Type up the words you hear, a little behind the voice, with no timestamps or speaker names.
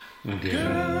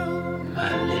Girl,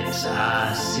 my lips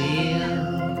are sealed.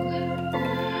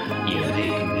 You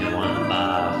make me wanna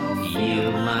barf.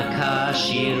 Yield my car,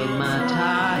 shield my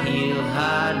tie, heel,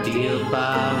 high deal,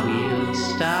 bar wheel,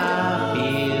 stop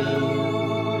you.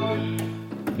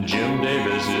 Jim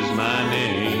Davis is my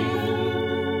name.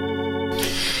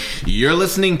 You're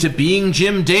listening to Being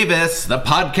Jim Davis, the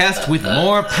podcast with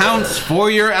more pounds for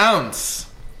your ounce.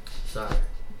 Sorry.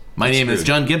 My name is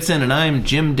John Gibson, and I'm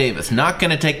Jim Davis. Not going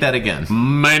to take that again.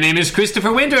 My name is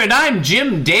Christopher Winter, and I'm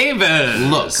Jim Davis.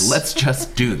 Look, let's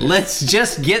just do this. Let's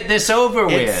just get this over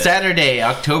with. It's Saturday,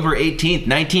 October 18th,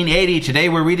 1980. Today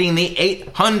we're reading the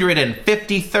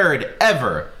 853rd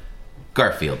ever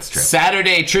Garfield strip.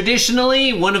 Saturday,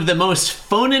 traditionally one of the most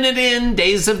phoning it in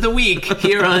days of the week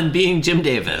here on Being Jim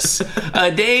Davis.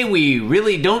 A day we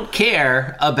really don't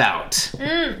care about.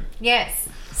 Yes.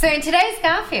 So in today's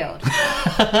Garfield,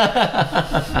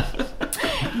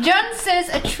 John says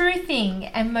a true thing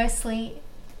and mostly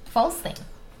false thing.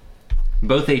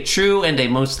 Both a true and a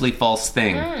mostly false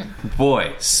thing.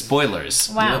 Boy,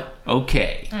 spoilers. Wow. Yep.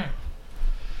 Okay.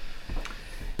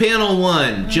 Panel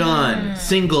 1, John,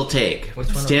 single take. Which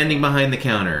one? Standing behind the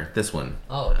counter. This one.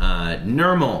 Oh.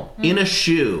 Normal, in a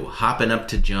shoe, hopping up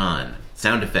to John.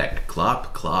 Sound effect,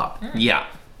 clop, clop. Yeah.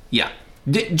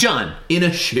 John, In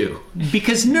a shoe.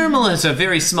 because Nermal is a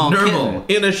very small Normal,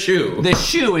 kitten, in a shoe. the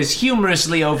shoe is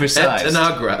humorously At oversized.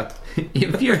 Tanagra.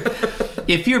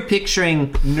 If you're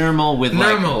picturing Nermal with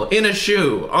Normal, in a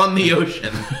shoe, on the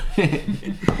ocean.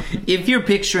 if you're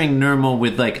picturing Nermal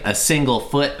with like a single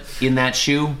foot in that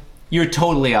shoe, you're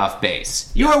totally off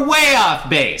base. You're way off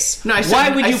base. No, I said- Why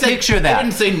would I you said- picture that? I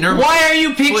didn't say Nermal. Why are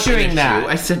you Foot in a picturing that? shoe.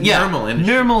 I said Nermal in a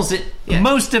shoe. Nermal's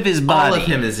most of his body. All of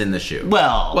him is in the shoe.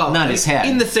 Well, not his head.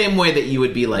 In the same way that you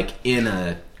would be like in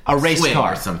a race swing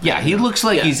car or something. Yeah, he looks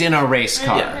like Yeah. he's in a race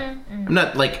car. Yeah. I'm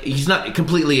not like he's not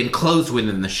completely enclosed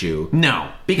within the shoe. No,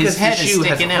 Because his head the is shoe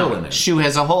has sticking a hole out. in it. Shoe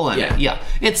has a hole in Yeah. it. Yeah,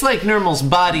 it's like Nermal's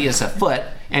body is a foot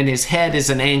and his head is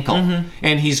an ankle,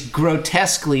 and he's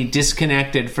grotesquely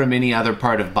disconnected from any other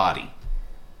part of body.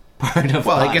 Well,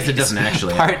 body. I guess it doesn't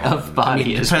actually. Part have a hole. of body I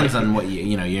mean, it is depends what- on what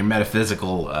your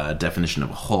metaphysical definition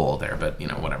of a hole there, but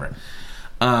whatever.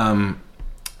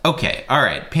 Okay, all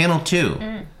right. Panel 2.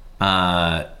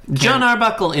 John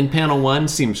Arbuckle in panel 1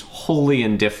 seems wholly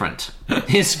indifferent.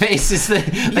 His face is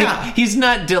Yeah. he's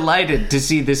not delighted to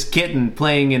see this kitten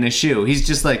playing in a shoe. He's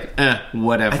just like,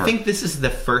 whatever. I think this is the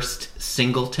first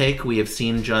single take we have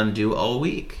seen John do all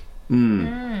week.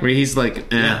 where he's like,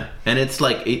 Yeah, and it's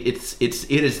like it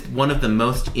is one of the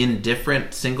most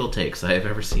indifferent single takes I have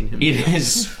ever seen him. It do.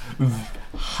 is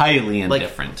highly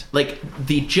indifferent. Like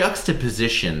the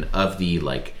juxtaposition of the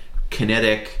like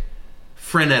kinetic,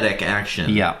 frenetic action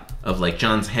Yeah. of like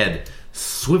John's head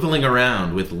swiveling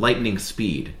around with lightning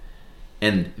speed,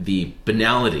 and the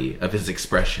banality of his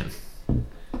expression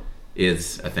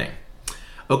is a thing.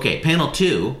 Okay, panel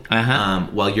 2.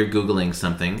 While you're Googling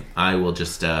something, I will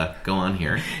just go on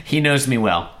here. He knows me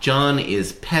well. John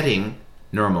is petting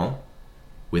Normal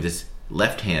with his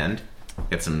left hand.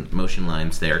 Got some motion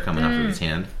lines there coming off of his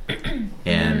hand.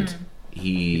 And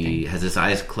he has his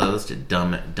eyes closed, a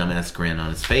dumbass grin on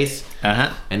his face.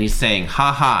 And he's saying,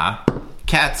 ha ha,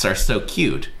 cats are so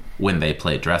cute when they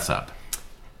play dress up.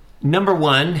 Number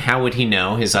 1, how would he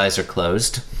know his eyes are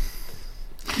closed?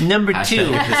 Number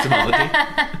 2, Epistemology.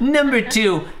 Number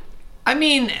 2, I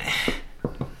mean,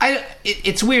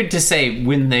 it's weird to say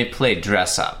when they play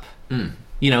dress up.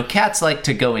 Cats like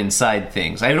to go inside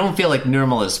things. I don't feel like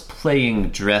Nermal is playing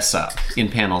dress up in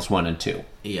panels 1 and 2.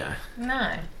 Yeah.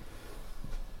 No.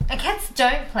 And cats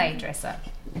don't play dress up.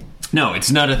 No,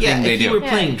 it's not a Yeah, thing they if he do. were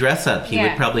playing dress up, he Yeah.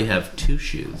 would probably have 2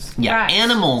 shoes. Yeah, Right.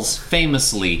 animals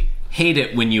famously hate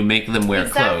it when you make them wear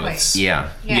Exactly. clothes. Yeah.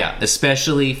 Yeah,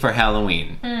 especially for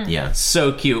Halloween. Yeah.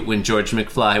 So cute when George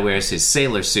McFly wears his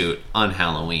sailor suit on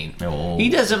Halloween. Oh. He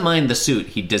doesn't mind the suit.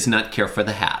 He does not care for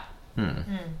the hat.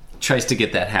 Tries to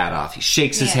get that hat off. He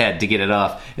shakes his Yeah. head to get it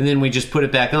off, and then we just put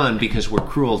it back on because we're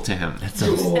cruel to him. That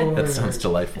sounds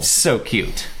delightful. So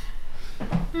cute.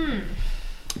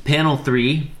 Panel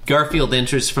 3, Garfield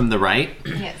enters from the right.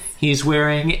 Yes. He's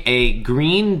wearing a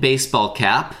green baseball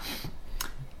cap.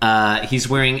 He's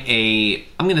wearing a,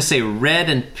 I'm going to say red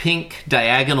and pink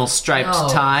diagonal striped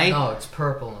tie. No, it's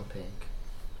purple and pink.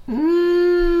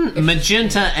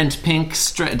 Magenta and pink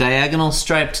diagonal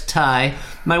striped tie.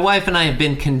 My wife and I have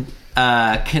been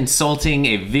consulting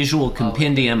a visual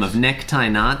compendium of necktie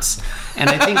knots, and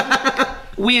I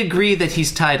think we agree that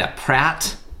he's tied a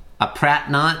Pratt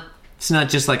knot. It's not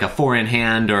just like a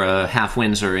 4-in-hand or a half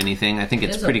Windsor or anything. I think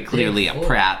it's It's a pretty big clearly a four.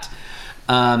 Pratt.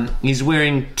 He's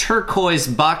wearing turquoise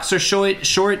boxer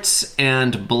shorts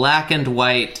and black and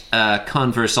white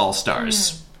Converse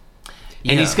All-Stars.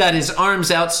 And he's got his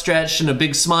arms outstretched and a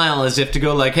big smile as if to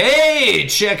go like, hey,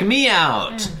 check me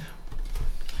out.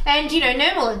 And,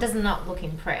 Nermal does not look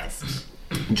impressed.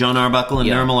 John Arbuckle and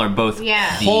Nermal are both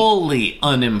wholly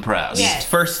unimpressed. Yes.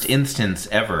 First instance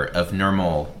ever of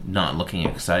Nermal not looking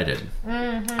excited.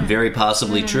 Very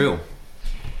possibly true.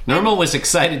 Nermal was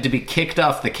excited to be kicked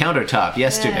off the countertop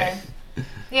yesterday.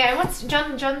 Yeah, what's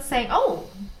John's saying? Oh,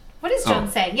 what is John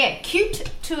saying? Yeah,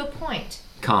 cute to a point.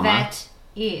 Comma. That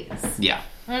is. Yeah.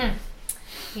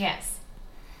 Yes.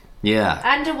 Yeah.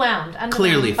 Underwhelmed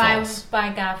Clearly by, false.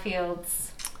 by Garfield's.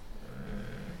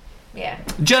 Yeah.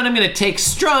 John, I'm going to take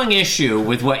strong issue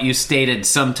with what you stated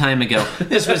some time ago.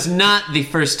 This was not the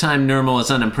first time Nermal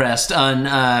was unimpressed. On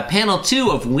panel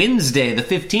 2 of Wednesday, the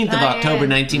 15th of October,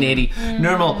 1980,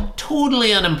 Nermal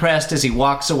totally unimpressed as he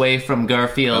walks away from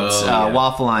Garfield's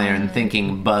waffle iron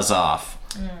thinking, buzz off.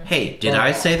 Hey, did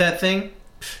I say that thing?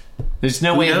 There's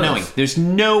no way of knowing. There's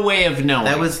no way of knowing.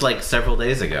 That was like several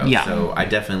days ago. Yeah. So I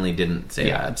definitely didn't say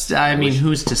that. I mean,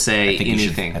 who's to say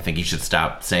anything? I think you should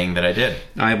stop saying that I did.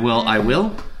 I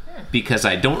will, because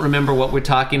I don't remember what we're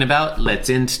talking about. Let's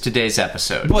end today's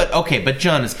episode. But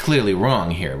John is clearly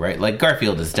wrong here, right? Like,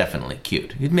 Garfield is definitely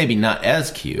cute. Maybe not as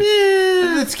cute.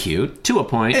 It's cute. To a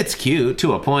point. It's cute.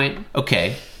 To a point.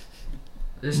 Okay.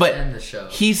 Just But end the show.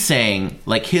 he's saying,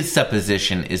 like, his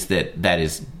supposition is that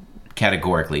is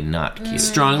categorically not cute.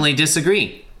 Strongly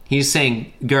disagree. He's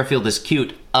saying Garfield is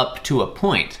cute up to a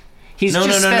point. He's No.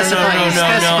 specifying.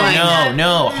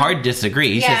 Hard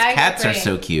disagree. He Yeah, I says cats agree. are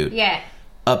so cute Yeah.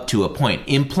 up to a point,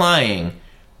 implying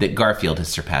that Garfield has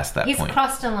surpassed that He's point.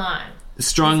 crossed a line.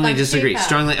 Strongly It's like disagree. super.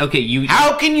 Strongly. Okay, you.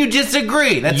 How can you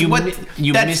disagree? That's You what mi-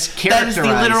 you That is mischaracterized.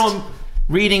 the literal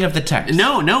reading of the text.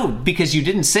 No, because you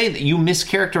didn't say that. You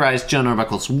mischaracterized John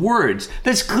Arbuckle's words.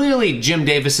 That's clearly Jim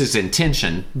Davis's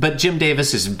intention, but Jim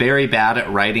Davis is very bad at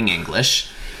writing English.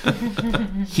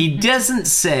 He doesn't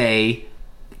say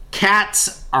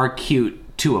cats are cute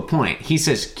to a point. He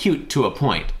says cute to a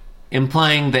point,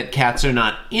 implying that cats are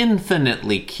not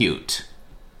infinitely cute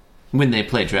when they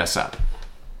play dress up.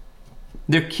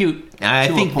 They're cute. I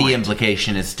to a think the point.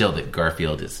 implication is still that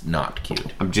Garfield is not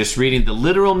cute. I'm just reading the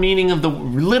literal reading of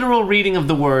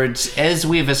the words. As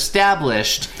we've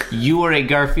established, you are a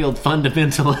Garfield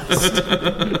fundamentalist.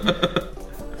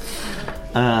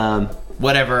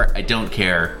 Whatever, I don't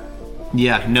care.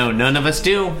 Yeah, no, none of us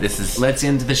do. Let's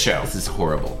end the show. This is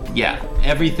horrible. Yeah,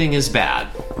 everything is bad.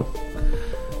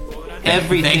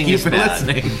 Everything Thank you is for bad.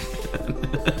 listening.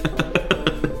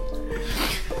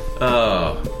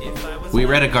 We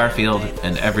read a Garfield,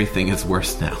 and everything is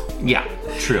worse now. Yeah,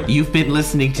 true. You've been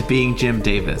listening to Being Jim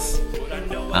Davis,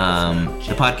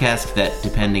 the podcast that,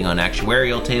 depending on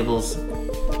actuarial tables,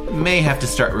 may have to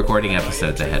start recording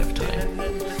episodes ahead of time.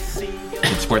 You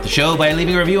can support the show by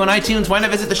leaving a review on iTunes. Why not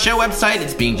visit the show website?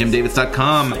 It's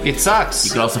beingjimdavis.com. It sucks.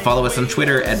 You can also follow us on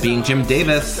Twitter at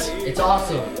beingjimdavis. It's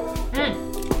awesome.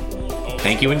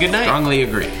 Thank you and good night. Strongly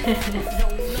agree.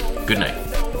 Good night.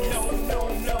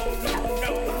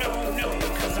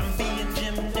 Cause I'm being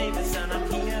Jim Davis and I'm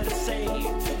here to say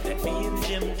that being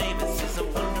Jim Davis is a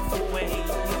wonderful way to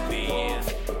be.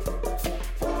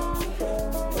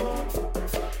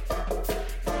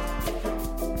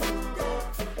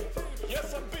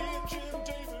 Yes, I'm being Jim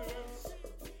Davis.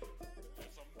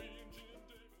 Yes, I'm being Jim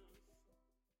Davis.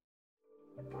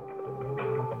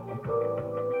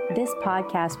 This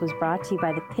podcast was brought to you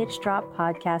by the Pitch Drop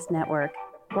Podcast Network.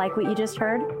 Like what you just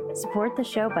heard? Support the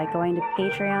show by going to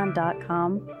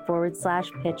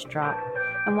patreon.com/pitch drop.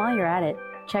 And while you're at it,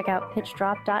 check out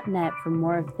pitchdrop.net for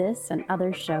more of this and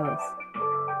other shows.